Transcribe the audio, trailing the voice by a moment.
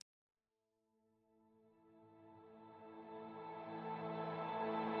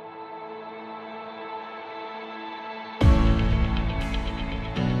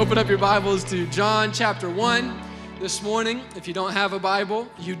Open up your Bibles to John chapter 1 this morning. If you don't have a Bible,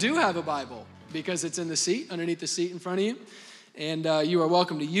 you do have a Bible because it's in the seat, underneath the seat in front of you. And you are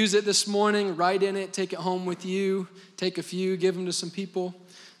welcome to use it this morning, write in it, take it home with you, take a few, give them to some people.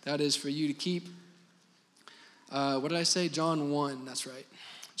 That is for you to keep. What did I say? John 1, that's right.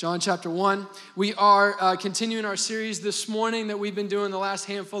 John chapter 1. We are continuing our series this morning that we've been doing the last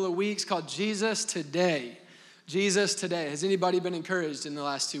handful of weeks called Jesus Today. Jesus Today. Has anybody been encouraged in the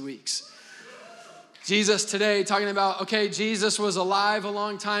last 2 weeks? Jesus Today, talking about, okay, Jesus was alive a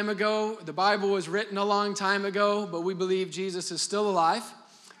long time ago. The Bible was written a long time ago, but we believe Jesus is still alive,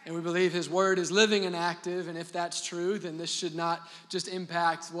 and we believe his word is living and active, and if that's true, then this should not just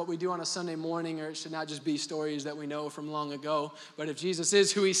impact what we do on a Sunday morning, or it should not just be stories that we know from long ago, but if Jesus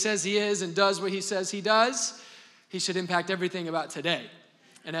is who he says he is and does what he says he does, he should impact everything about today.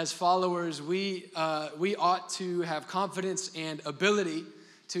 And as followers, we ought to have confidence and ability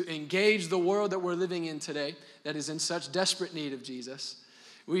to engage the world that we're living in today that is in such desperate need of Jesus.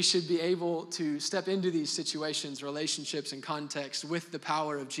 We should be able to step into these situations, relationships, and contexts with the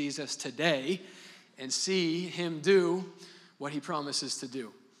power of Jesus today and see him do what he promises to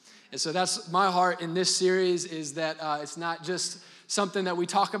do. And so that's my heart in this series, is that it's not just something that we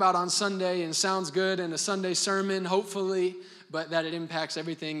talk about on Sunday and sounds good in a Sunday sermon, hopefully, but that it impacts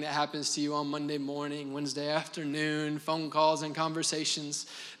everything that happens to you on Monday morning, Wednesday afternoon, phone calls and conversations,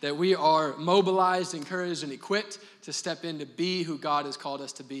 that we are mobilized, encouraged, and equipped to step in to be who God has called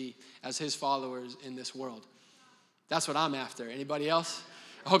us to be as his followers in this world. That's what I'm after. Anybody else?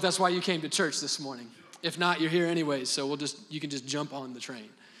 I hope that's why you came to church this morning. If not, you're here anyways, so you can just jump on the train.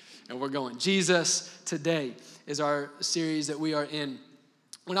 And we're going. Jesus Today is our series that we are in.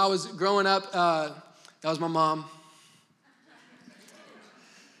 When I was growing up, that was my mom.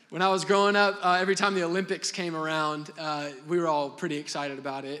 When I was growing up, every time the Olympics came around, we were all pretty excited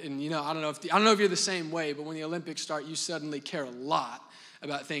about it. And I don't know if you're the same way, but when the Olympics start, you suddenly care a lot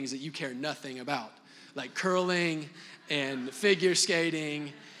about things that you care nothing about, like curling and figure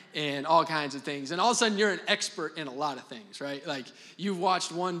skating and all kinds of things. And all of a sudden, you're an expert in a lot of things, right? Like, you've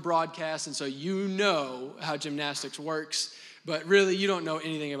watched one broadcast, and so you know how gymnastics works, but really, you don't know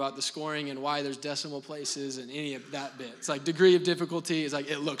anything about the scoring and why there's decimal places and any of that bit. It's like degree of difficulty is like,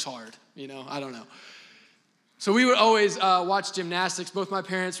 it looks hard, I don't know. So we would always watch gymnastics. Both my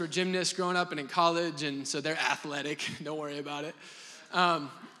parents were gymnasts growing up and in college, and so they're athletic. Don't worry about it.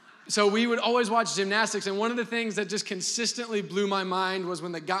 So we would always watch gymnastics, and one of the things that just consistently blew my mind was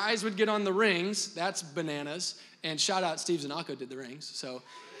when the guys would get on the rings. That's bananas. And shout out, Steve Zanacco did the rings. So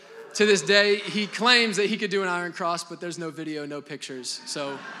to this day, he claims that he could do an iron cross, but there's no video, no pictures.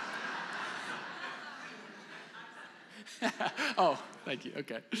 So, oh, thank you.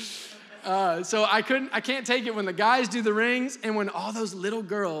 Okay. So I can't take it when the guys do the rings and when all those little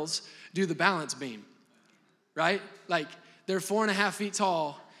girls do the balance beam, right? Like, they're 4.5 feet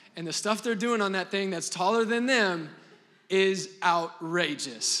tall, and the stuff they're doing on that thing that's taller than them is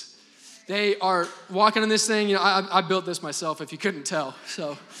outrageous. They are walking on this thing. I built this myself, if you couldn't tell.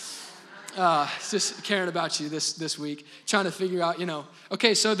 So just caring about you this week, trying to figure out,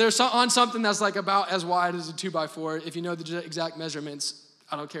 okay, so they're on something that's like about as wide as a 2x4. If you know the exact measurements,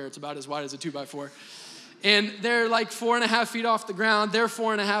 I don't care. It's about as wide as a 2x4. And they're like 4.5 feet off the ground. They're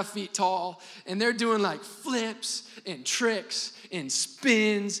 4.5 feet tall. And they're doing like flips and tricks and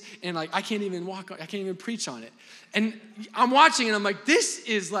spins. And like, I can't even preach on it. And I'm watching and I'm like, this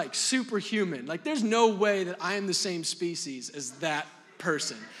is like superhuman. Like, there's no way that I am the same species as that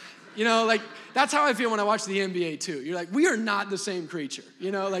person. Like, that's how I feel when I watch the NBA too. You're like, we are not the same creature.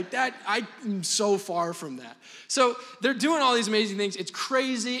 Like that, I am so far from that. So they're doing all these amazing things. It's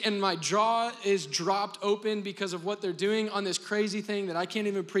crazy, and my jaw is dropped open because of what they're doing on this crazy thing that I can't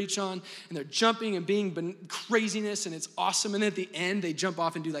even preach on. And they're jumping and being craziness, and it's awesome. And then at the end, they jump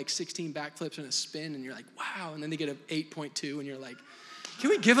off and do like 16 backflips and a spin, and you're like, wow. And then they get an 8.2, and you're like, can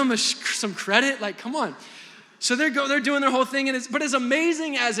we give them some credit? Like, come on. So they're doing their whole thing, but as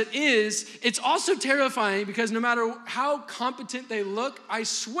amazing as it is, it's also terrifying because no matter how competent they look, I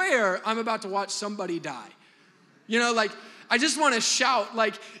swear I'm about to watch somebody die. Like, I just want to shout,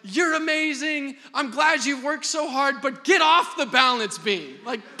 like, you're amazing. I'm glad you've worked so hard, but get off the balance beam.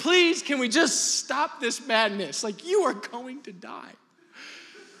 Like, please, can we just stop this madness? Like, you are going to die.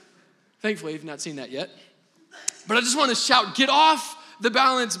 Thankfully, you've not seen that yet. But I just want to shout, get off the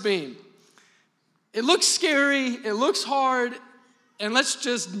balance beam. It looks scary, it looks hard, and let's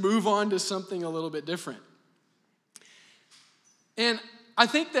just move on to something a little bit different. And I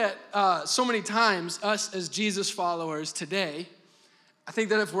think that so many times, us as Jesus followers today, I think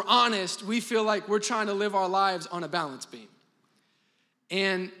that if we're honest, we feel like we're trying to live our lives on a balance beam.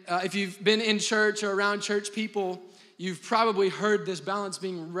 And if you've been in church or around church people, you've probably heard this balance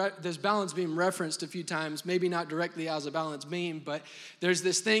beam referenced a few times, maybe not directly as a balance beam, but there's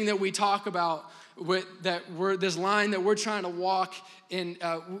this thing that we talk about this line that we're trying to walk in.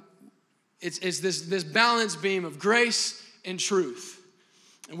 It's this balance beam of grace and truth.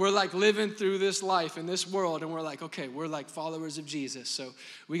 And we're like living through this life in this world, and we're like, okay, we're like followers of Jesus. So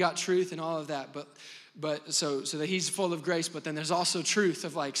we got truth and all of that, but so that he's full of grace, but then there's also truth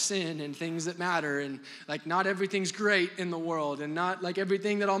of like sin and things that matter, and like not everything's great in the world, and not like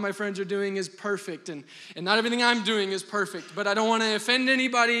everything that all my friends are doing is perfect, and not everything I'm doing is perfect, but I don't want to offend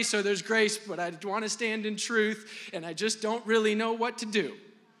anybody, so there's grace, but I want to stand in truth, and I just don't really know what to do.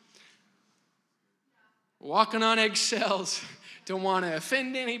 Walking on eggshells. Don't want to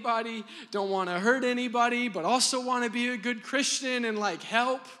offend anybody, don't want to hurt anybody, but also want to be a good Christian and like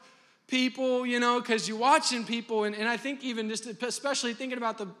help people, because you're watching people, and I think even just especially thinking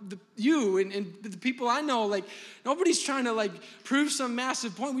about you and the people I know, like nobody's trying to like prove some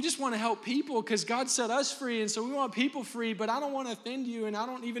massive point. We just want to help people because God set us free, and so we want people free, but I don't want to offend you, and I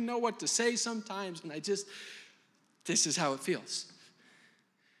don't even know what to say sometimes, and this is how it feels.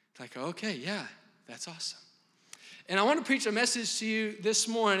 It's like, okay, yeah, that's awesome. And I want to preach a message to you this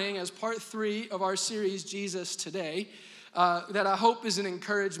morning as part 3 of our series, Jesus Today, that I hope is an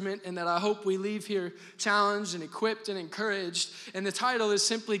encouragement and that I hope we leave here challenged and equipped and encouraged. And the title is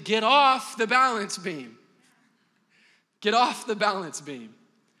simply, Get Off the Balance Beam. Get off the balance beam.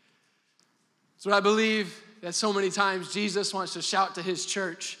 It's what I believe that so many times Jesus wants to shout to his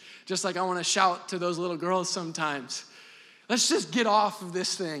church, just like I want to shout to those little girls sometimes. Let's just get off of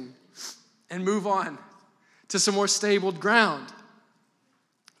this thing and move on to some more stable ground.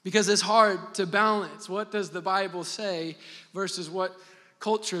 Because it's hard to balance what does the Bible say versus what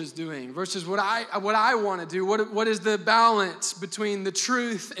culture is doing, versus what I want to do. What is the balance between the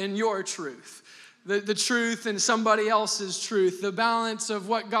truth and your truth? The truth and somebody else's truth. The balance of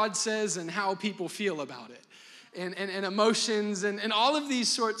what God says and how people feel about it. And emotions and all of these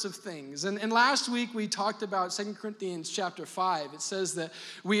sorts of things. And last week we talked about 2 Corinthians chapter 5. It says that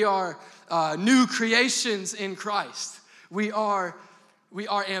we are new creations in Christ. We are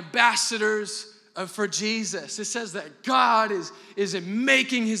ambassadors for Jesus. It says that God is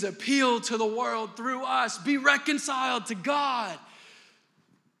making his appeal to the world through us. Be reconciled to God.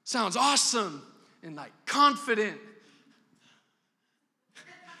 Sounds awesome and like confident.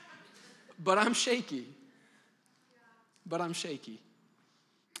 But I'm shaky.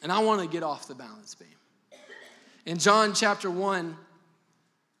 And I want to get off the balance beam. In John chapter 1,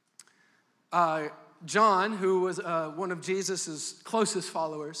 John, who was one of Jesus' closest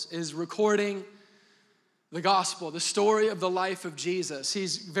followers, is recording the gospel, the story of the life of Jesus.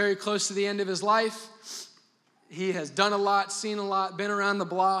 He's very close to the end of his life. He has done a lot, seen a lot, been around the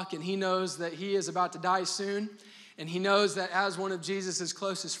block, and he knows that he is about to die soon. And he knows that as one of Jesus'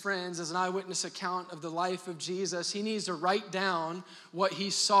 closest friends, as an eyewitness account of the life of Jesus, he needs to write down what he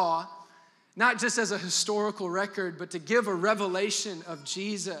saw, not just as a historical record, but to give a revelation of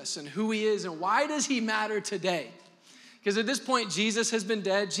Jesus and who he is and why does he matter today. Because at this point, Jesus has been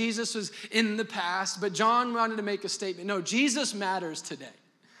dead. Jesus was in the past, but John wanted to make a statement. No, Jesus matters today.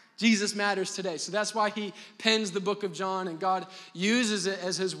 Jesus matters today. So that's why he pens the book of John, and God uses it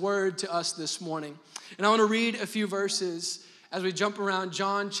as his word to us this morning. And I want to read a few verses as we jump around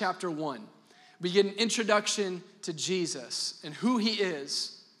John chapter 1. We get an introduction to Jesus and who he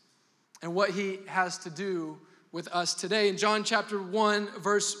is and what he has to do with us today. In John chapter 1,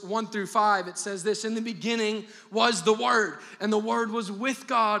 verse 1 through 5, it says this: In the beginning was the Word, and the Word was with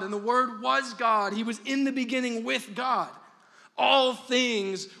God, and the Word was God. He was in the beginning with God. All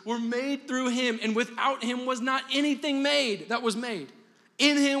things were made through him, and without him was not anything made that was made.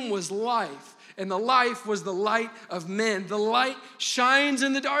 In him was life, and the life was the light of men. The light shines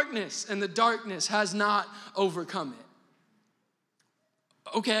in the darkness, and the darkness has not overcome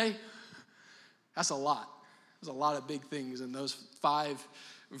it. Okay, that's a lot. There's a lot of big things in those 5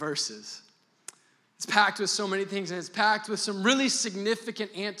 verses. It's packed with so many things, and it's packed with some really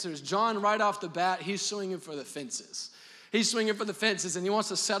significant answers. John, right off the bat, he's swinging for the fences. He's swinging for the fences, and he wants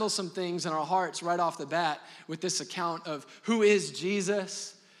to settle some things in our hearts right off the bat with this account of who is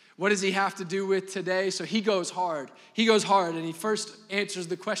Jesus, what does he have to do with today. So he goes hard. And he first answers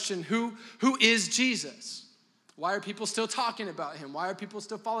the question, who is Jesus? Why are people still talking about him? Why are people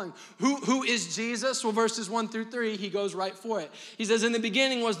still following? Who is Jesus? Well, verses 1 through 3, he goes right for it. He says, in the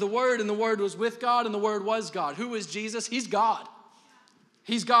beginning was the Word, and the Word was with God, and the Word was God. Who is Jesus? He's God.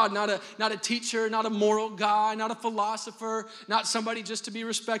 He's God, not a teacher, not a moral guy, not a philosopher, not somebody just to be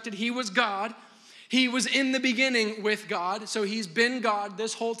respected. He was God. He was in the beginning with God, so he's been God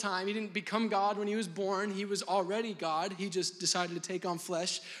this whole time. He didn't become God when he was born. He was already God. He just decided to take on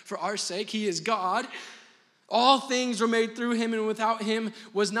flesh for our sake. He is God. All things were made through him, and without him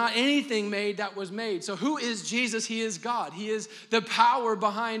was not anything made that was made. So who is Jesus? He is God. He is the power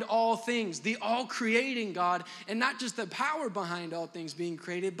behind all things, the all-creating God, and not just the power behind all things being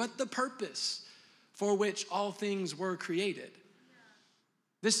created, but the purpose for which all things were created.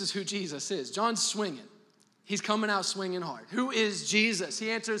 This is who Jesus is. John's swinging. He's coming out swinging hard. Who is Jesus? He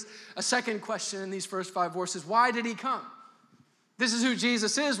answers a second question in these first 5 verses. Why did he come? This is who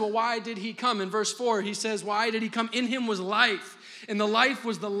Jesus is. Well, why did he come? In verse 4, he says, why did he come? In him was life, and the life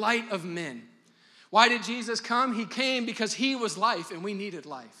was the light of men. Why did Jesus come? He came because he was life, and we needed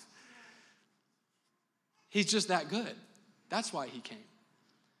life. He's just that good. That's why he came.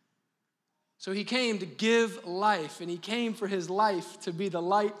 So he came to give life, and he came for his life to be the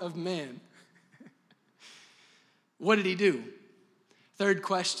light of man. What did he do? Third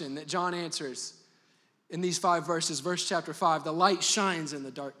question that John answers in these 5 verses, verse chapter 5, the light shines in the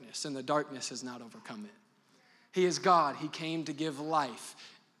darkness, and the darkness has not overcome it. He is God. He came to give life,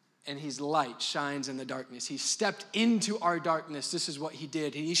 and his light shines in the darkness. He stepped into our darkness. This is what he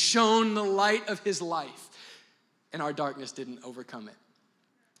did. He shone the light of his life, and our darkness didn't overcome it.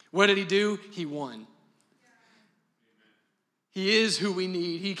 What did he do? He won. He is who we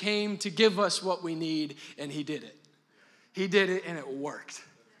need. He came to give us what we need, and he did it. He did it, and it worked.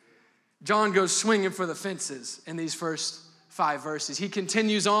 John goes swinging for the fences in these first 5 verses. He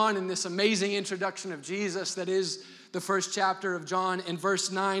continues on in this amazing introduction of Jesus that is the first chapter of John. In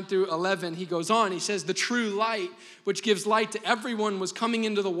verse 9 through 11, he goes on. He says, the true light, which gives light to everyone, was coming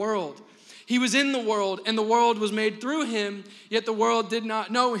into the world. He was in the world, and the world was made through him, yet the world did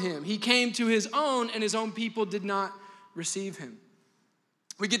not know him. He came to his own, and his own people did not receive him.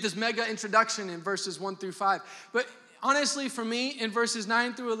 We get this mega introduction in verses 1 through 5. But honestly, for me, in verses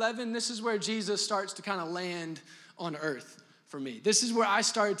 9 through 11, this is where Jesus starts to kind of land on earth for me. This is where I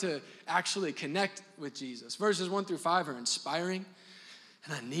started to actually connect with Jesus. Verses 1 through 5 are inspiring,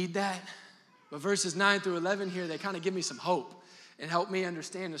 and I need that. But verses 9 through 11 here, they kind of give me some hope and help me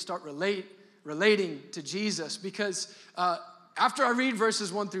understand and start relating to Jesus, because after I read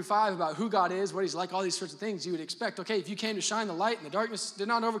verses 1 through 5 about who God is, what he's like, all these sorts of things, you would expect, okay, if you came to shine the light and the darkness did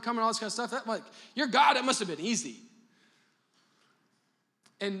not overcome and all this kind of stuff, that, like, you're God, it must have been easy.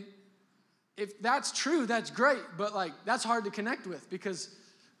 And if that's true, that's great, but like that's hard to connect with, because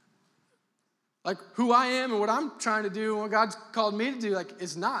like who I am and what I'm trying to do and what God's called me to do, like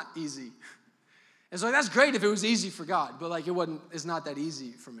it's not easy. And so that's great if it was easy for God, but like it's not that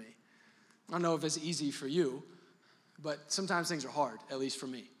easy for me. I don't know if it's easy for you, but sometimes things are hard, at least for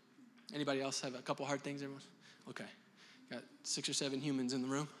me. Anybody else have a couple hard things, everyone? Okay. Got 6 or 7 humans in the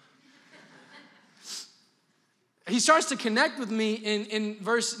room. He starts to connect with me in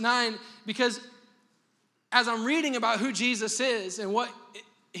verse 9, because as I'm reading about who Jesus is and what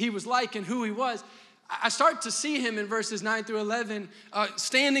he was like and who he was, I start to see him in verses 9 through 11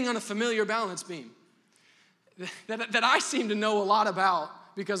 standing on a familiar balance beam that I seem to know a lot about,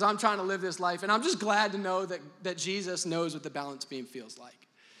 because I'm trying to live this life. And I'm just glad to know that Jesus knows what the balance beam feels like.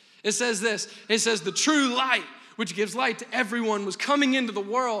 It says this. It says, the true light, which gives light to everyone, was coming into the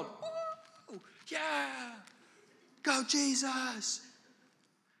world. Woo! Yeah. Go Jesus.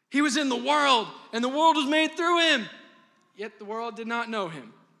 He was in the world, and the world was made through him, yet the world did not know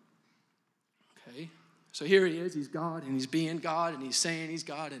him. Okay. So here he is. He's God, and he's being God, and he's saying he's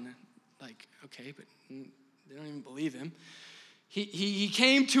God. And like, okay, but they don't even believe him. He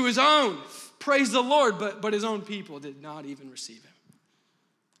came to his own, praise the Lord, but his own people did not even receive him.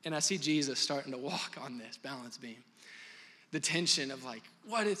 And I see Jesus starting to walk on this balance beam. The tension of like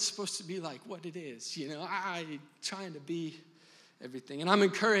what it's supposed to be like, what it is. You know, I trying to be everything. And I'm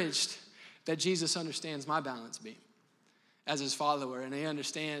encouraged that Jesus understands my balance beam as his follower. And he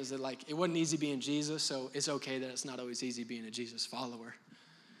understands that like it wasn't easy being Jesus, so it's okay that it's not always easy being a Jesus follower.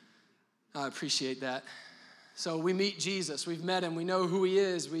 I appreciate that. So we meet Jesus, we've met him, we know who he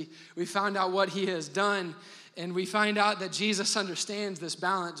is, we found out what he has done, and we find out that Jesus understands this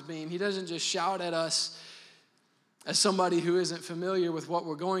balance beam. He doesn't just shout at us as somebody who isn't familiar with what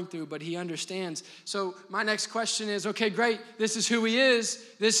we're going through, but he understands. So my next question is, okay, great, this is who he is,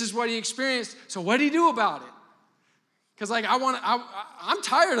 this is what he experienced, so what did he do about it? Because like I'm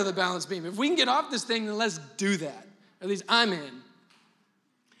tired of the balance beam. If we can get off this thing, then let's do that. At least I'm in.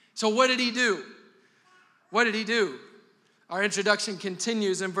 So what did he do? What did he do? Our introduction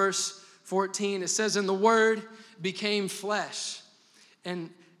continues in verse 14. It says, and the Word became flesh, and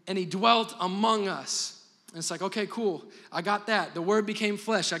he dwelt among us. And it's like, okay, cool. I got that. The Word became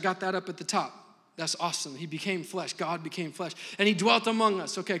flesh. I got that up at the top. That's awesome. He became flesh. God became flesh. And he dwelt among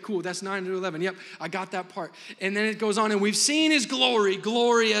us. Okay, cool. That's 9 to 11. Yep, I got that part. And then it goes on, and we've seen his glory,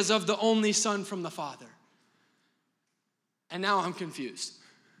 glory as of the only Son from the Father. And now I'm confused.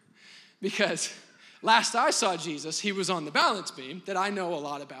 Because last I saw Jesus, he was on the balance beam that I know a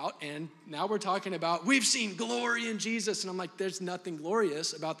lot about. And now we're talking about, we've seen glory in Jesus. And I'm like, there's nothing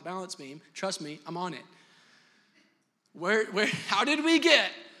glorious about the balance beam. Trust me, I'm on it. How did we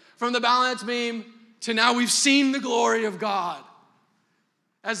get from the balance beam to now we've seen the glory of God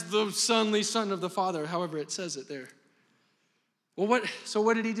as the only Son of the Father, however it says it there? Well,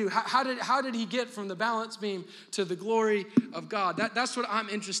 what did he do? How did he get from the balance beam to the glory of God? That's what I'm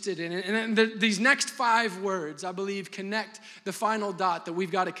interested in. And these next 5 words, I believe, connect the final dot that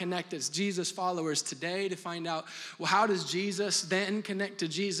we've got to connect as Jesus followers today to find out, well, how does Jesus then connect to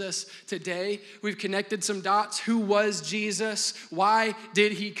Jesus today? We've connected some dots. Who was Jesus? Why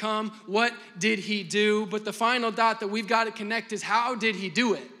did he come? What did he do? But the final dot that we've got to connect is, how did he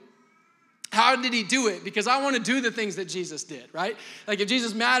do it? How did he do it? Because I want to do the things that Jesus did, right? Like if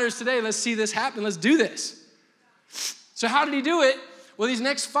Jesus matters today, let's see this happen. Let's do this. So how did he do it? Well, these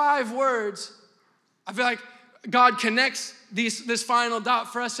next 5 words, I feel like God connects this final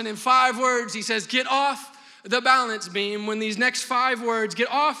dot for us. And in 5 words, he says, get off the balance beam. When these next 5 words,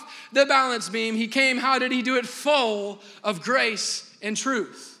 get off the balance beam, he came, how did he do it? Full of grace and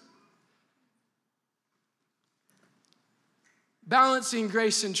truth. Balancing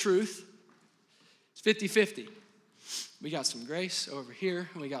grace and truth. 50-50. We got some grace over here,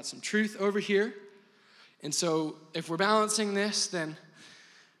 and we got some truth over here. And so if we're balancing this, then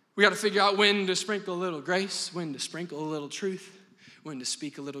we got to figure out when to sprinkle a little grace, when to sprinkle a little truth, when to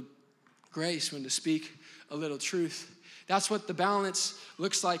speak a little grace, when to speak a little truth. That's what the balance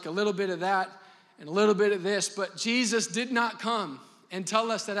looks like, a little bit of that and a little bit of this. But Jesus did not come and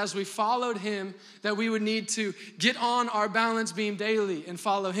tell us that as we followed him, that we would need to get on our balance beam daily and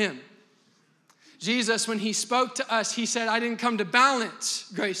follow him. Jesus, when he spoke to us, he said, I didn't come to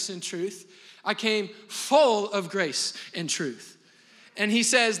balance grace and truth. I came full of grace and truth. And he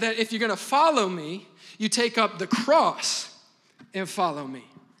says that if you're going to follow me, you take up the cross and follow me.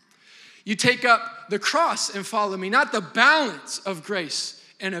 You take up the cross and follow me, not the balance of grace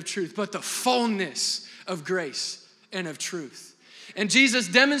and of truth, but the fullness of grace and of truth. And Jesus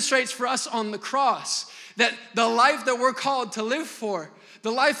demonstrates for us on the cross that the life that we're called to live for, the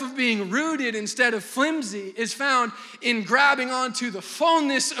life of being rooted instead of flimsy, is found in grabbing onto the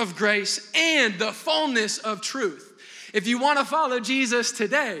fullness of grace and the fullness of truth. If you want to follow Jesus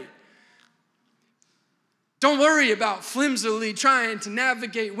today, don't worry about flimsily trying to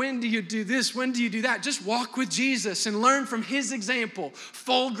navigate. When do you do this? When do you do that? Just walk with Jesus and learn from his example.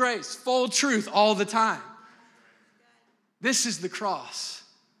 Full grace, full truth all the time. This is the cross.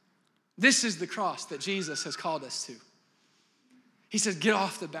 This is the cross that Jesus has called us to. He says, get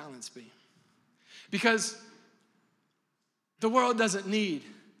off the balance beam. Because the world doesn't need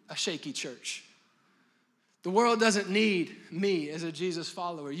a shaky church. The world doesn't need me as a Jesus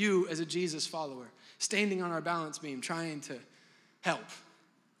follower, you as a Jesus follower, standing on our balance beam trying to help.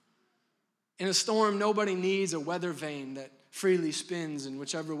 In a storm, nobody needs a weather vane that freely spins in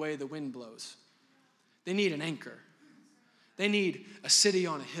whichever way the wind blows. They need an anchor. They need a city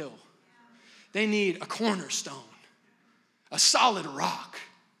on a hill. They need a cornerstone. A solid rock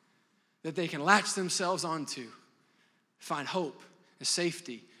that they can latch themselves onto, find hope and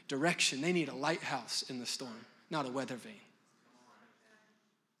safety, direction. They need a lighthouse in the storm, not a weather vane.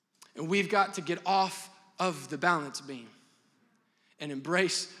 And we've got to get off of the balance beam and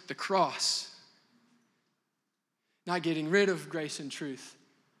embrace the cross. Not getting rid of grace and truth,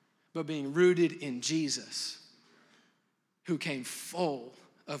 but being rooted in Jesus, who came full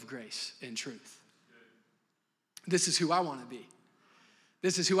of grace and truth. This is who I want to be.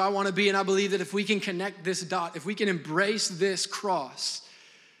 This is who I want to be, and I believe that if we can connect this dot, if we can embrace this cross,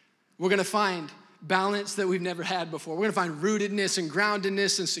 we're going to find balance that we've never had before. We're going to find rootedness and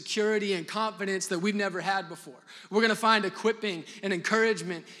groundedness and security and confidence that we've never had before. We're going to find equipping and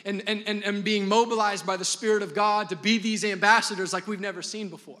encouragement and being mobilized by the Spirit of God to be these ambassadors like we've never seen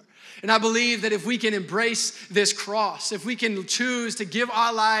before. And I believe that if we can embrace this cross, if we can choose to give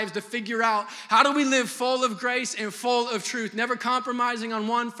our lives to figure out how do we live full of grace and full of truth, never compromising on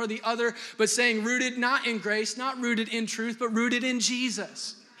one for the other, but staying rooted not in grace, not rooted in truth, but rooted in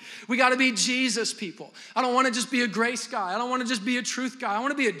Jesus. We got to be Jesus people. I don't want to just be a grace guy. I don't want to just be a truth guy. I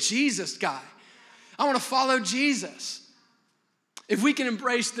want to be a Jesus guy. I want to follow Jesus. If we can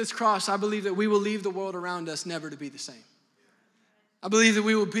embrace this cross, I believe that we will leave the world around us never to be the same. I believe that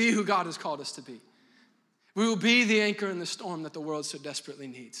we will be who God has called us to be. We will be the anchor in the storm that the world so desperately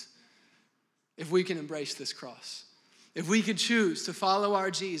needs. if we can embrace this cross. If we could choose to follow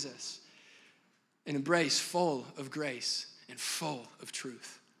our Jesus and embrace full of grace and full of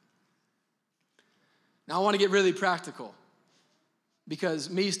truth. Now I want to get really practical, because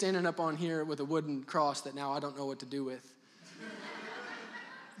me standing up on here with a wooden cross that now I don't know what to do with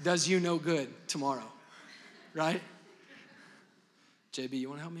does you no good tomorrow, right? JB, you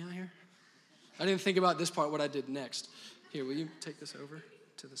want to help me out here? I didn't think about this part, what I did next. Here, will you take this over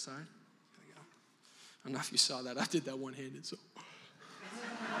to the side? There we go. I don't know if you saw that. I did that one-handed, so.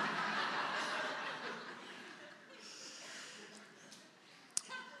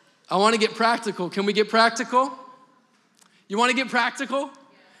 I want to get practical. Can we get practical? You want to get practical?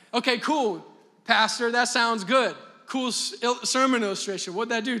 Okay, cool. Pastor, that sounds good. Cool sermon illustration.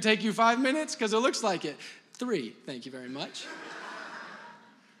 What'd that do? Take you 5 minutes? Because it looks like it. 3. Thank you very much.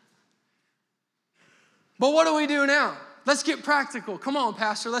 But what do we do now? Let's get practical. Come on,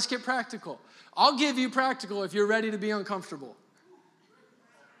 Pastor, let's get practical. I'll give you practical if you're ready to be uncomfortable.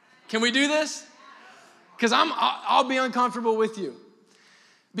 Can we do this? Because I'll be uncomfortable with you.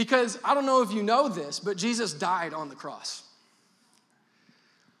 Because I don't know if you know this, but Jesus died on the cross.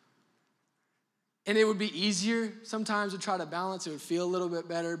 And it would be easier sometimes to try to balance. It would feel a little bit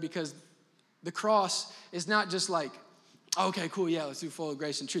better, because the cross is not just like, okay, cool, yeah, let's do full of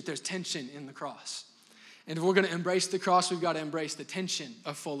grace and truth. There's tension in the cross. And if we're going to embrace the cross, we've got to embrace the tension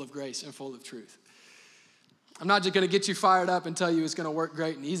of full of grace and full of truth. I'm not just going to get you fired up and tell you it's going to work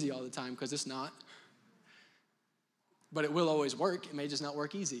great and easy all the time, because it's not. But it will always work. It may just not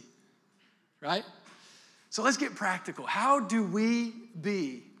work easy, right? So let's get practical. How do we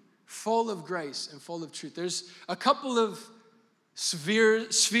be full of grace and full of truth? There's a couple of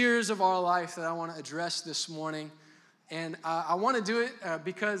spheres of our life that I want to address this morning. And I want to do it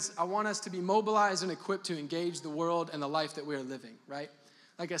because I want us to be mobilized and equipped to engage the world and the life that we're living, right?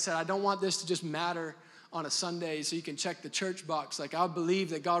 Like I said, I don't want this to just matter on a Sunday so you can check the church box. Like, I believe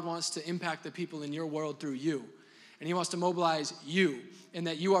that God wants to impact the people in your world through you. And he wants to mobilize you, and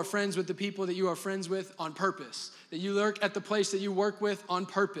that you are friends with the people that you are friends with on purpose, that you work at the place that you work with on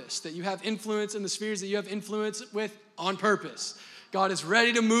purpose, that you have influence in the spheres that you have influence with on purpose. God is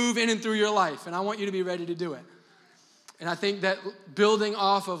ready to move in and through your life, and I want you to be ready to do it. And I think that building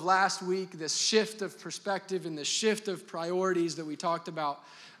off of last week, this shift of perspective and the shift of priorities that we talked about,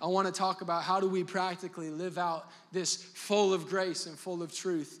 I want to talk about how do we practically live out this full of grace and full of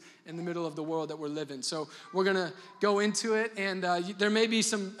truth in the middle of the world that we're living. So we're going to go into it, and there may be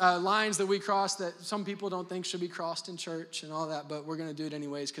some lines that we cross that some people don't think should be crossed in church and all that, but we're going to do it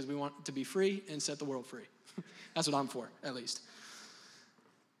anyways because we want to be free and set the world free. That's what I'm for, at least.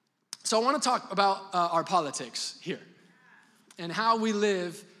 So I want to talk about our politics here and how we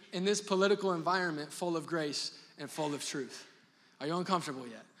live in this political environment full of grace and full of truth. Are you uncomfortable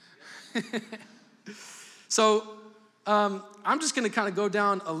yet? So I'm just going to kind of go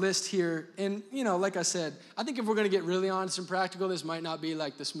down a list here. And, like I said, I think if we're going to get really honest and practical, this might not be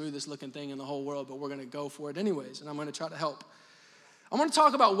like the smoothest looking thing in the whole world, but we're going to go for it anyways, and I'm going to try to help. I want to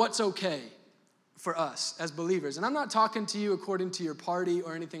talk about what's okay for us as believers. And I'm not talking to you according to your party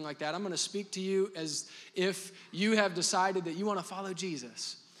or anything like that. I'm going to speak to you as if you have decided that you want to follow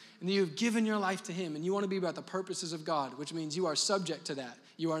Jesus and that you've given your life to him and you want to be about the purposes of God, which means you are subject to that.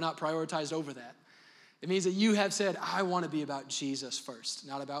 You are not prioritized over that. It means that you have said, I want to be about Jesus first,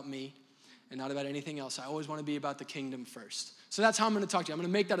 not about me and not about anything else. I always want to be about the kingdom first. So that's how I'm going to talk to you. I'm going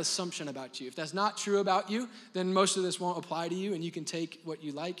to make that assumption about you. If that's not true about you, then most of this won't apply to you, and you can take what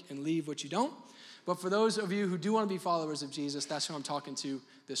you like and leave what you don't. But for those of you who do want to be followers of Jesus, that's who I'm talking to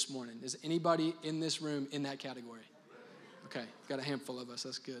this morning. Is anybody in this room in that category? Okay, got a handful of us.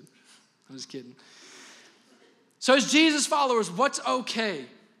 That's good. I'm just kidding. So as Jesus followers, what's okay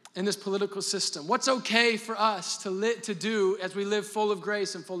in this political system? What's okay for us to do as we live full of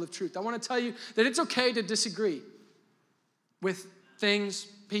grace and full of truth? I want to tell you that it's okay to disagree with things,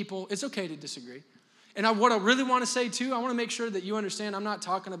 people. It's okay to disagree. And what I really want to say too, I want to make sure that you understand I'm not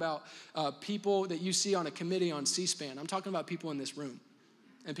talking about people that you see on a committee on C-SPAN. I'm talking about people in this room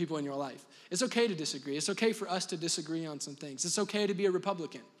and people in your life. It's okay to disagree. It's okay for us to disagree on some things. It's okay to be a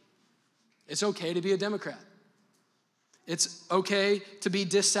Republican. It's okay to be a Democrat. It's okay to be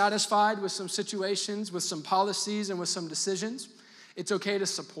dissatisfied with some situations, with some policies, and with some decisions. It's okay to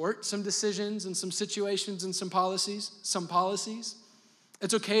support some decisions and some situations and some policies.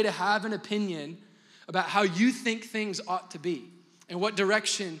 It's okay to have an opinion about how you think things ought to be and what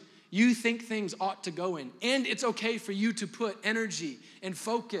direction you think things ought to go in. And it's okay for you to put energy and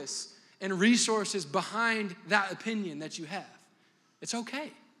focus and resources behind that opinion that you have. It's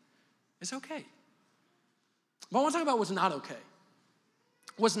okay. It's okay. But I want to talk about what's not okay.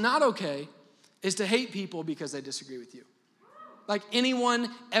 What's not okay is to hate people because they disagree with you. Like anyone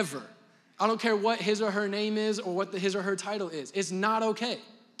ever. I don't care what his or her name is or what his or her title is. It's not okay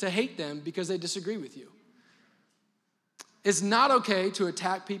to hate them because they disagree with you. It's not okay to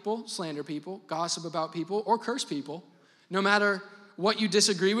attack people, slander people, gossip about people, or curse people, no matter what you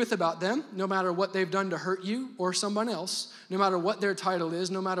disagree with about them, no matter what they've done to hurt you or someone else, no matter what their title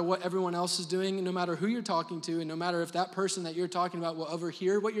is, no matter what everyone else is doing, no matter who you're talking to, and no matter if that person that you're talking about will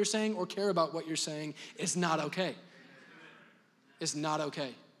overhear what you're saying or care about what you're saying, it's not okay. It's not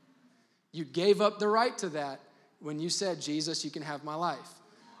okay. You gave up the right to that when you said, Jesus, you can have my life.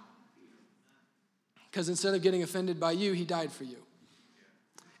 Because instead of getting offended by you, he died for you.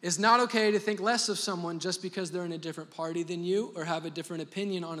 It's not okay to think less of someone just because they're in a different party than you or have a different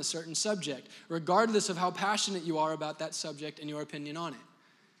opinion on a certain subject, regardless of how passionate you are about that subject and your opinion on it.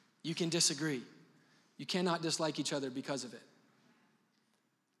 You can disagree. You cannot dislike each other because of it.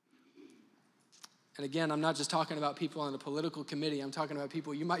 And again, I'm not just talking about people on a political committee. I'm talking about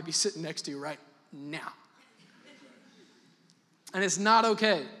people you might be sitting next to right now. And it's not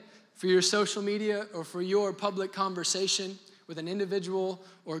okay for your social media or for your public conversation with an individual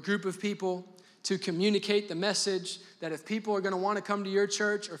or a group of people to communicate the message that if people are going to want to come to your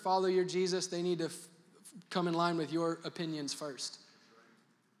church or follow your Jesus, they need to come in line with your opinions first.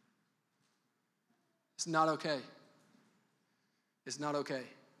 It's not okay. It's not okay.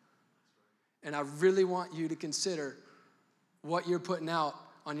 And I really want you to consider what you're putting out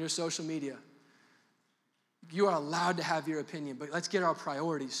on your social media. You are allowed to have your opinion, but let's get our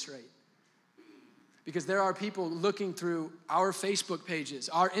priorities straight. Because there are people looking through our Facebook pages,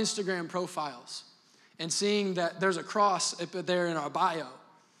 our Instagram profiles, and seeing that there's a cross there in our bio.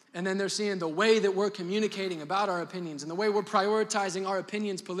 And then they're seeing the way that we're communicating about our opinions and the way we're prioritizing our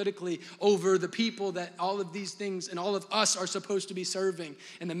opinions politically over the people that all of these things and all of us are supposed to be serving.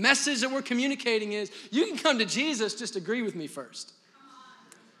 And the message that we're communicating is, you can come to Jesus, just agree with me first.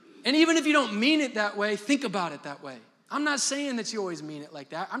 And even if you don't mean it that way, think about it that way. I'm not saying that you always mean it like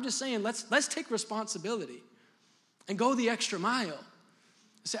that. I'm just saying let's take responsibility and go the extra mile.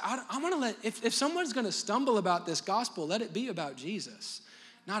 Say, I want to if someone's going to stumble about this gospel, let it be about Jesus,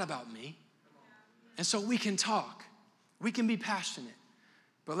 not about me. And so we can talk. We can be passionate,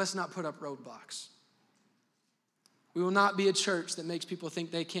 but let's not put up roadblocks. We will not be a church that makes people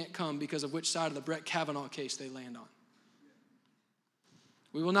think they can't come because of which side of the Brett Kavanaugh case they land on.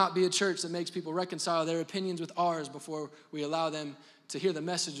 We will not be a church that makes people reconcile their opinions with ours before we allow them to hear the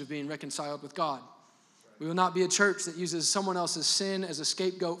message of being reconciled with God. We will not be a church that uses someone else's sin as a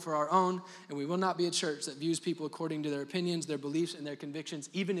scapegoat for our own, and we will not be a church that views people according to their opinions, their beliefs, and their convictions,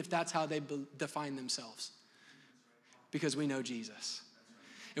 even if that's how they define themselves. Because we know Jesus.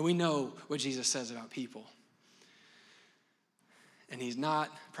 And we know what Jesus says about people. And he's not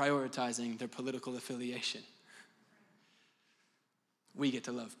prioritizing their political affiliation. We get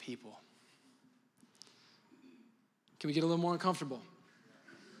to love people. Can we get a little more uncomfortable?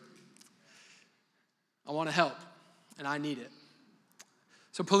 I want to help, and I need it.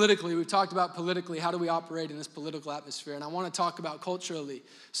 So politically, we've talked about politically, how do we operate in this political atmosphere? And I want to talk about culturally,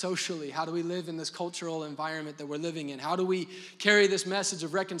 socially, how do we live in this cultural environment that we're living in? How do we carry this message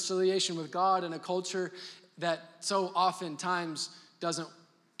of reconciliation with God in a culture that so oftentimes doesn't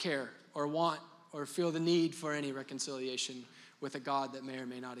care or want or feel the need for any reconciliation with a God that may or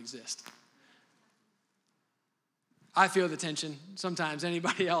may not exist? I feel the tension sometimes.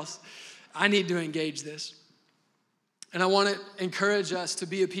 Anybody else? I need to engage this. And I want to encourage us to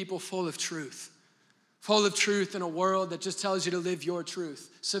be a people full of truth in a world that just tells you to live your truth.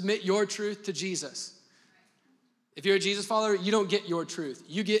 Submit your truth to Jesus. If you're a Jesus follower, you don't get your truth.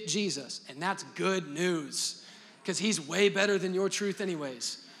 You get Jesus, and that's good news because he's way better than your truth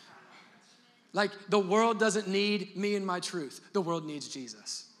anyways. Like, the world doesn't need me and my truth. The world needs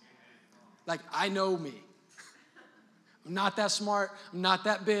Jesus. Like, I know me. I'm not that smart. I'm not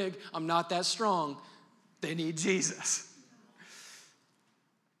that big. I'm not that strong. They need Jesus.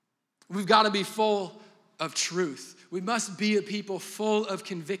 We've got to be full of truth. We must be a people full of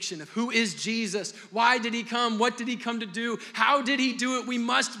conviction of who is Jesus? Why did he come? What did he come to do? How did he do it? We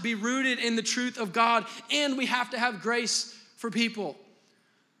must be rooted in the truth of God, and we have to have grace for people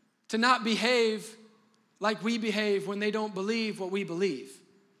to not behave like we behave when they don't believe what we believe.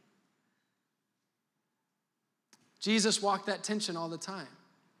 Jesus walked that tension all the time.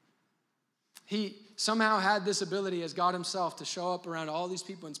 He somehow had this ability as God himself to show up around all these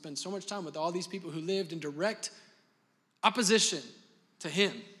people and spend so much time with all these people who lived in direct opposition to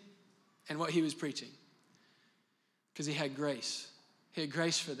him and what he was preaching. Because he had grace. He had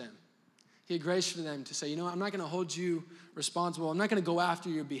grace for them. He had grace for them to say, you know what, I'm not going to hold you responsible. I'm not going to go after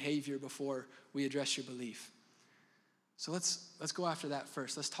your behavior before we address your belief. So let's go after that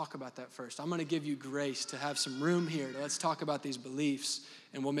first. Let's talk about that first. I'm going to give you grace to have some room here. Let's talk about these beliefs,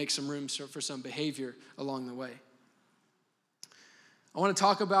 and we'll make some room for some behavior along the way. I want to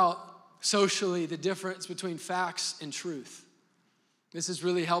talk about socially the difference between facts and truth. This has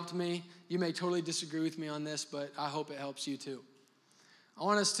really helped me. You may totally disagree with me on this, but I hope it helps you too. I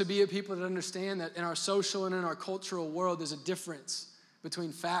want us to be a people that understand that in our social and in our cultural world, there's a difference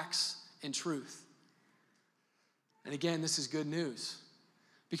between facts and truth. And again, this is good news.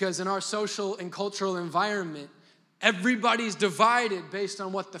 Because in our social and cultural environment, everybody's divided based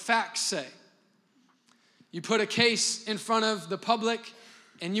on what the facts say. You put a case in front of the public,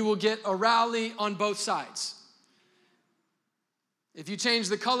 and you will get a rally on both sides. If you change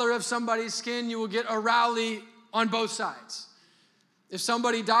the color of somebody's skin, you will get a rally on both sides. If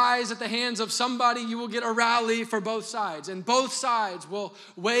somebody dies at the hands of somebody, you will get a rally for both sides. And both sides will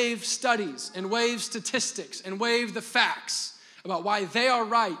wave studies and wave statistics and wave the facts about why they are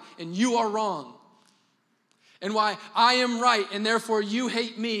right and you are wrong. And why I am right and therefore you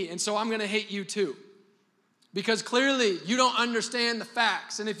hate me and so I'm going to hate you too. Because clearly you don't understand the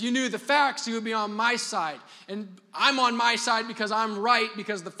facts. And if you knew the facts, you would be on my side. And I'm on my side because I'm right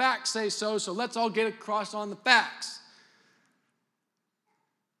because the facts say so. So let's all get across on the facts.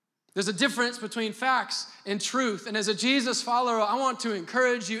 There's a difference between facts and truth. And as a Jesus follower, I want to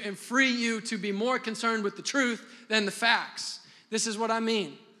encourage you and free you to be more concerned with the truth than the facts. This is what I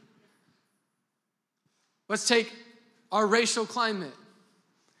mean. Let's take our racial climate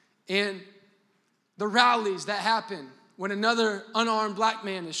and the rallies that happen when another unarmed black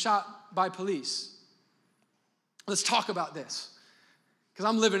man is shot by police. Let's talk about this, because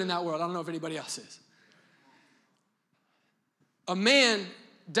I'm living in that world. I don't know if anybody else is. A man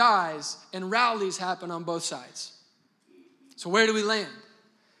dies and rallies happen on both sides. So where do we land?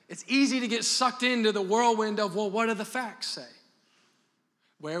 It's easy to get sucked into the whirlwind of, well, what do the facts say?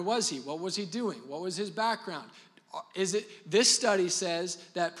 Where was he? What was he doing? What was his background? This study says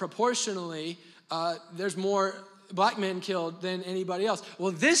that proportionally, there's more black men killed than anybody else.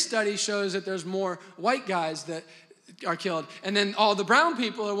 Well, this study shows that there's more white guys that are killed. And then all the brown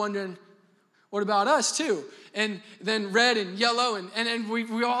people are wondering, what about us too? And then red and yellow, and we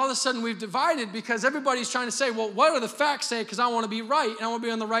all of a sudden we've divided because everybody's trying to say, well, what do the facts say? Because I want to be right, and I want to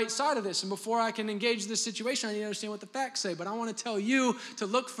be on the right side of this. And before I can engage this situation, I need to understand what the facts say. But I want to tell you to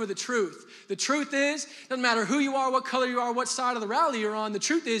look for the truth. The truth is, it doesn't matter who you are, what color you are, what side of the rally you're on, the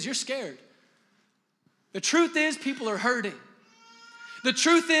truth is you're scared. The truth is people are hurting. The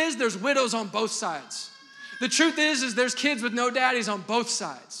truth is there's widows on both sides. The truth is there's kids with no daddies on both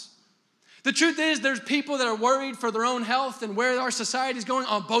sides. The truth is there's people that are worried for their own health and where our society is going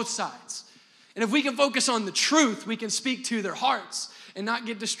on both sides. And if we can focus on the truth, we can speak to their hearts and not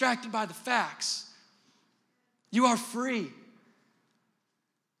get distracted by the facts. You are free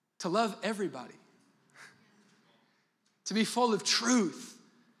to love everybody, to be full of truth.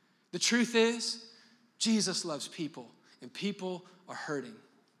 The truth is Jesus loves people, and people are hurting.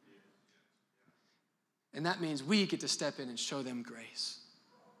 And that means we get to step in and show them grace.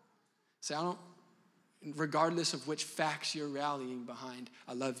 Say, regardless of which facts you're rallying behind,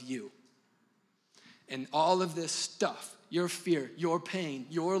 I love you. And all of this stuff, your fear, your pain,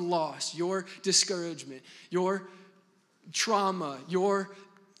 your loss, your discouragement, your trauma,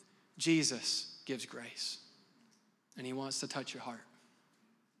 Jesus gives grace. And he wants to touch your heart.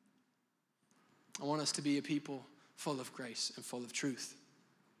 I want us to be a people full of grace and full of truth.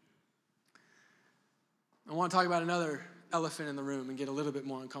 I want to talk about another elephant in the room and get a little bit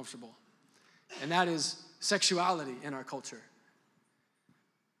more uncomfortable. And that is sexuality in our culture.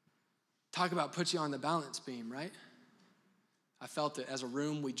 Talk about put you on the balance beam, right? I felt it as a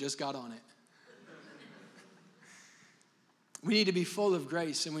room, we just got on it. We need to be full of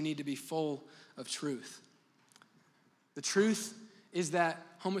grace and we need to be full of truth. The truth is that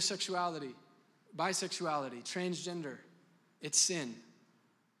homosexuality, bisexuality, transgender, it's sin.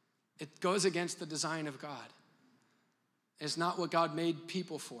 It goes against the design of God. It's not what God made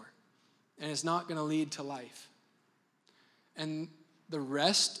people for. And it's not going to lead to life. And the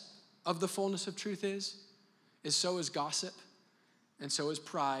rest of the fullness of truth is so is gossip, and so is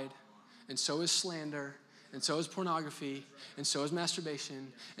pride, and so is slander, and so is pornography, and so is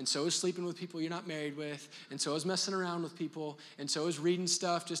masturbation, and so is sleeping with people you're not married with, and so is messing around with people, and so is reading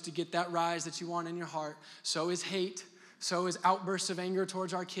stuff just to get that rise that you want in your heart. So is hate, so is outbursts of anger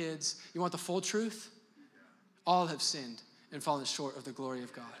towards our kids. You want the full truth? All have sinned and fallen short of the glory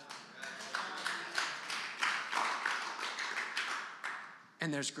of God.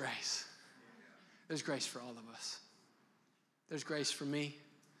 And there's grace. There's grace for all of us. There's grace for me.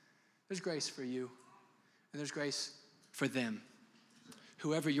 There's grace for you. And there's grace for them.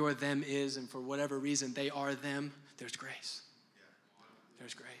 Whoever your them is, and for whatever reason they are them, there's grace.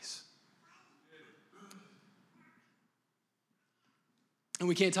 There's grace. And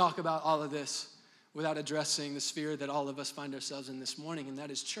we can't talk about all of this without addressing the sphere that all of us find ourselves in this morning, and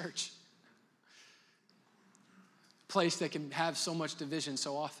that is church. A place that can have so much division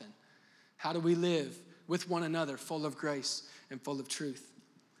so often. How do we live with one another, full of grace and full of truth?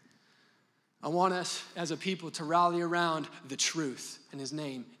 I want us as a people to rally around the truth, and his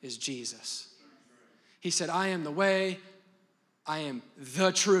name is Jesus. He said, I am the way, I am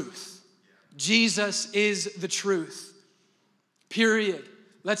the truth. Jesus is the truth. Period.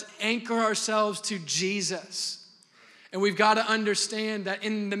 Let's anchor ourselves to Jesus. And we've got to understand that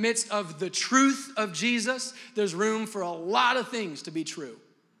in the midst of the truth of Jesus, there's room for a lot of things to be true.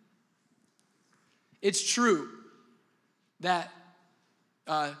 It's true that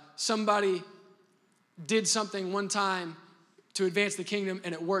somebody did something one time to advance the kingdom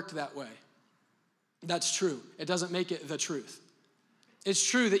and it worked that way. That's true. It doesn't make it the truth. It's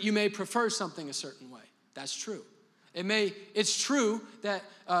true that you may prefer something a certain way. That's true. It's true that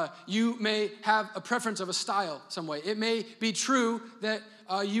you may have a preference of a style some way. It may be true that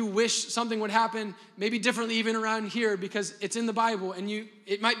you wish something would happen maybe differently even around here because it's in the Bible, and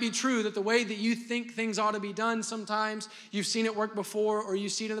it might be true that the way that you think things ought to be done sometimes, you've seen it work before or you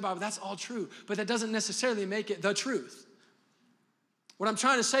see it in the Bible. That's all true, but that doesn't necessarily make it the truth. What I'm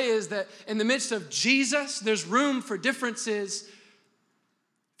trying to say is that in the midst of Jesus, there's room for differences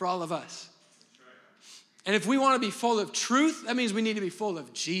for all of us. And if we want to be full of truth, that means we need to be full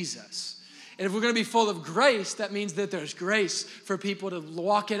of Jesus. And if we're going to be full of grace, that means that there's grace for people to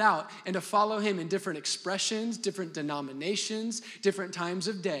walk it out and to follow him in different expressions, different denominations, different times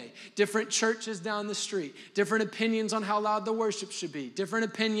of day, different churches down the street, different opinions on how loud the worship should be, different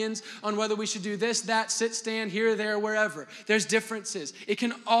opinions on whether we should do this, that, sit, stand, here, there, wherever. There's differences.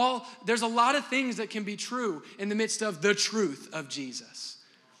 There's a lot of things that can be true in the midst of the truth of Jesus.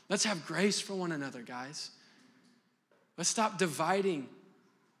 Let's have grace for one another, guys. Let's stop dividing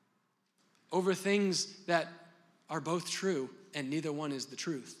over things that are both true and neither one is the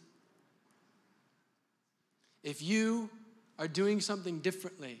truth. If you are doing something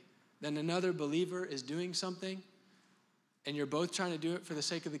differently than another believer is doing something, and you're both trying to do it for the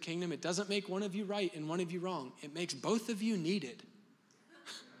sake of the kingdom, it doesn't make one of you right and one of you wrong. It makes both of you needed.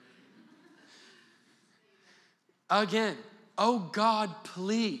 Again, oh God,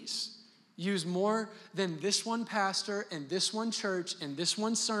 please use more than this one pastor and this one church and this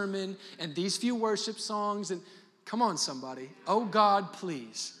one sermon and these few worship songs. And come on, somebody. Oh God,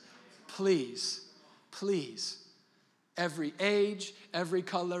 please, please, please. Every age, every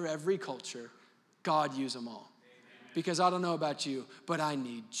color, every culture, God use them all. Because I don't know about you, but I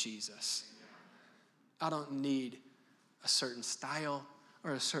need Jesus. I don't need a certain style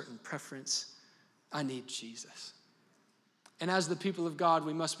or a certain preference. I need Jesus. And as the people of God,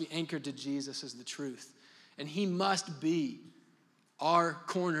 we must be anchored to Jesus as the truth. And he must be our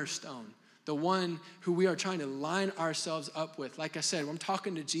cornerstone, the one who we are trying to line ourselves up with. Like I said, when I'm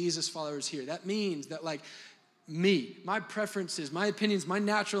talking to Jesus followers here, that means that me, my preferences, my opinions, my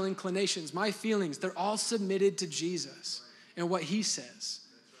natural inclinations, my feelings, they're all submitted to Jesus and what he says.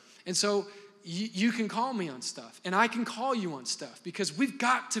 And so you can call me on stuff, and I can call you on stuff, because we've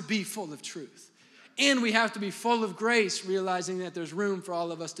got to be full of truth. And we have to be full of grace, realizing that there's room for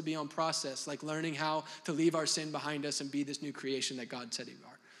all of us to be on process, like learning how to leave our sin behind us and be this new creation that God said we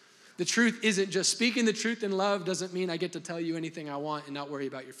are. The truth isn't just speaking the truth in love doesn't mean I get to tell you anything I want and not worry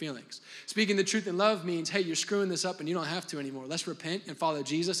about your feelings. Speaking the truth in love means, hey, you're screwing this up and you don't have to anymore. Let's repent and follow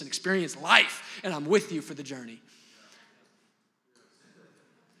Jesus and experience life, and I'm with you for the journey.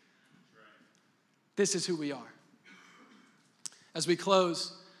 This is who we are. As we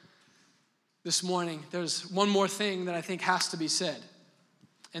close this morning, there's one more thing that I think has to be said,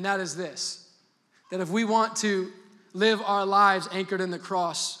 and that is this, that if we want to live our lives anchored in the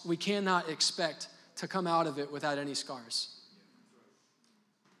cross, we cannot expect to come out of it without any scars.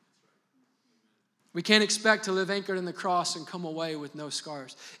 We can't expect to live anchored in the cross and come away with no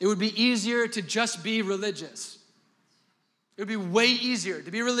scars. It would be easier to just be religious. It would be way easier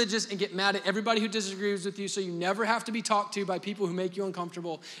to be religious and get mad at everybody who disagrees with you, so you never have to be talked to by people who make you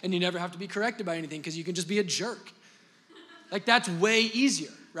uncomfortable, and you never have to be corrected by anything because you can just be a jerk. That's way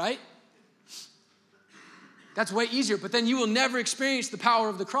easier, right? That's way easier, but then you will never experience the power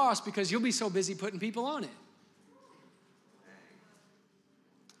of the cross because you'll be so busy putting people on it.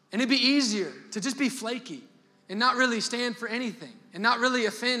 And it'd be easier to just be flaky and not really stand for anything and not really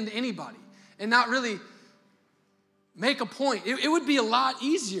offend anybody and not really make a point. It would be a lot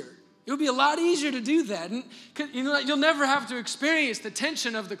easier. It would be a lot easier to do that. And you'll never have to experience the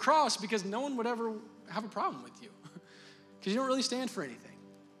tension of the cross because no one would ever have a problem with you because you don't really stand for anything.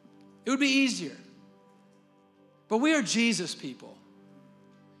 It would be easier. But we are Jesus people.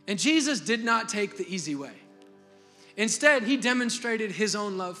 And Jesus did not take the easy way. Instead, he demonstrated his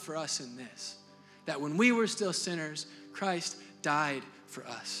own love for us in this, that when we were still sinners, Christ died for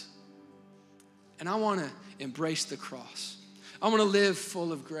us. And I want to embrace the cross. I want to live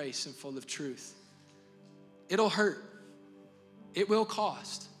full of grace and full of truth. It'll hurt. It will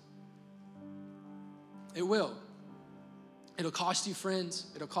cost. It will. It'll cost you friends.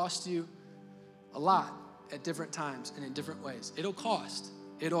 It'll cost you a lot at different times and in different ways. It'll cost.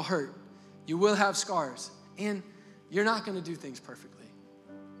 It'll hurt. You will have scars. And you're not going to do things perfectly.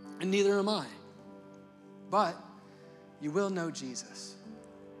 And neither am I. But you will know Jesus.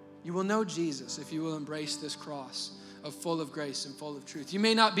 You will know Jesus if you will embrace this cross of full of grace and full of truth. You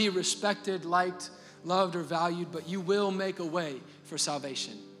may not be respected, liked, loved, or valued, but you will make a way for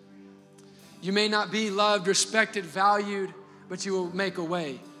salvation. You may not be loved, respected, valued, but you will make a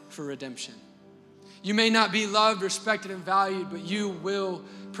way for redemption. You may not be loved, respected, and valued, but you will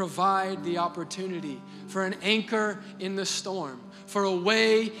provide the opportunity for an anchor in the storm, for a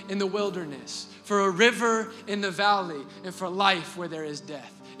way in the wilderness, for a river in the valley, and for life where there is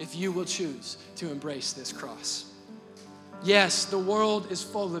death, if you will choose to embrace this cross. Yes, the world is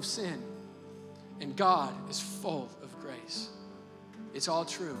full of sin, and God is full of grace. It's all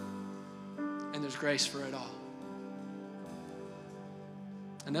true, and there's grace for it all.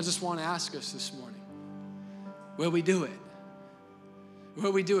 And I just want to ask us this morning, will we do it?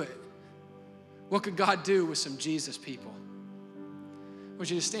 Will we do it? What could God do with some Jesus people? I want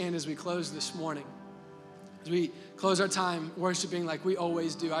you to stand as we close this morning. As we close our time worshiping like we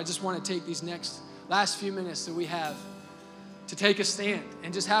always do, I just want to take these last few minutes that we have to take a stand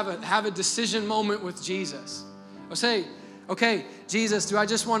and just have a decision moment with Jesus. I'll say, okay, Jesus, do I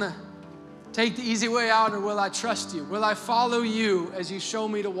just want to take the easy way out, or will I trust you? Will I follow you as you show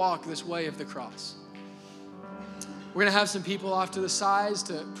me to walk this way of the cross? We're going to have some people off to the sides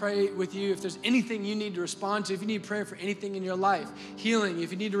to pray with you. If there's anything you need to respond to, if you need prayer for anything in your life, healing,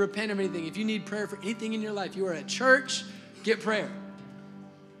 if you need to repent of anything, if you need prayer for anything in your life, you are at church, get prayer.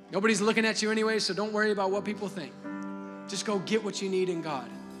 Nobody's looking at you anyway, so don't worry about what people think. Just go get what you need in God.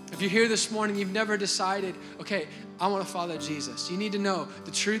 If you're here this morning, you've never decided, okay, I want to follow Jesus. You need to know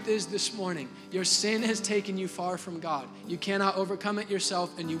the truth is this morning, your sin has taken you far from God. You cannot overcome it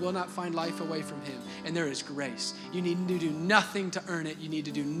yourself, and you will not find life away from him. And there is grace. You need to do nothing to earn it. You need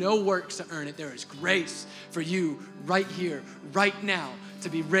to do no works to earn it. There is grace for you right here, right now, to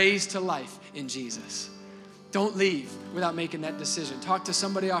be raised to life in Jesus. Don't leave without making that decision. Talk to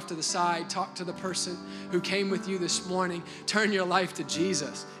somebody off to the side. Talk to the person who came with you this morning. Turn your life to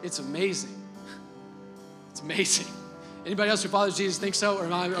Jesus. It's amazing. It's amazing. Anybody else who follows Jesus think so? Or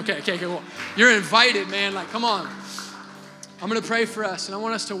am I? Okay, cool. You're invited, man. Like, come on. I'm going to pray for us, and I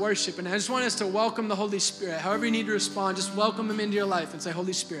want us to worship. And I just want us to welcome the Holy Spirit. However you need to respond, just welcome him into your life and say,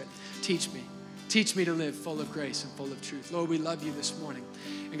 Holy Spirit, teach me. Teach me to live full of grace and full of truth. Lord, we love you this morning.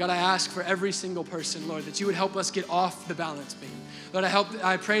 And God, I ask for every single person, Lord, that you would help us get off the balance beam. Lord,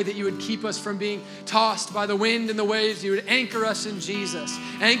 I pray that you would keep us from being tossed by the wind and the waves. You would anchor us in Jesus.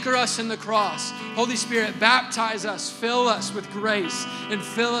 Anchor us in the cross. Holy Spirit, baptize us, fill us with grace, and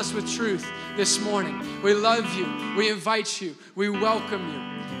fill us with truth this morning. We love you. We invite you. We welcome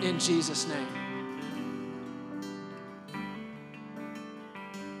you in Jesus' name.